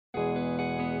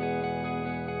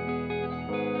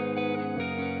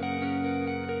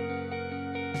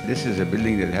This is a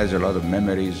building that has a lot of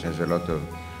memories, has a lot of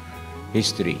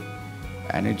history,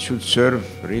 and it should serve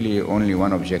really only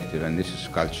one objective, and this is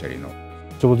culture, you know.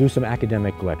 So we'll do some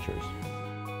academic lectures.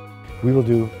 We will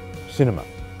do cinema.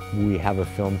 We have a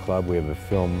film club, we have a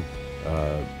film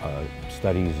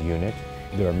studies unit.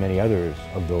 There are many others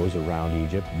of those around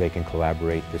Egypt. They can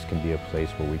collaborate. This can be a place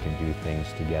where we can do things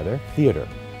together. Theater,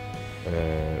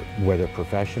 whether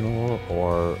professional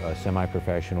or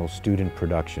semi-professional student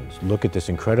productions. Look at this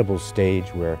incredible stage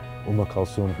where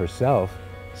Kulthum herself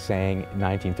sang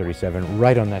 1937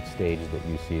 right on that stage that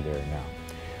you see there now.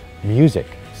 Music,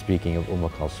 speaking of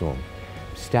Kulthum.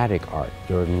 Static art.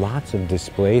 There are lots of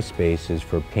display spaces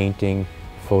for painting,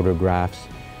 photographs,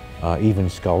 even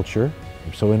sculpture.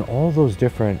 So in all those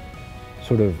different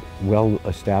sort of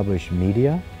well-established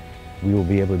media, we will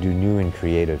be able to do new and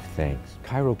creative things.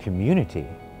 Cairo community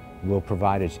will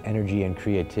provide its energy and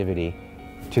creativity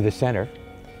to the center,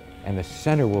 and the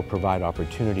center will provide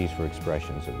opportunities for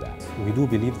expressions of that. We do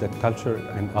believe that culture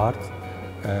and art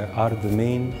are the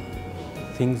main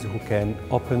things who can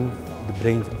open the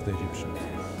brains of the Egyptians.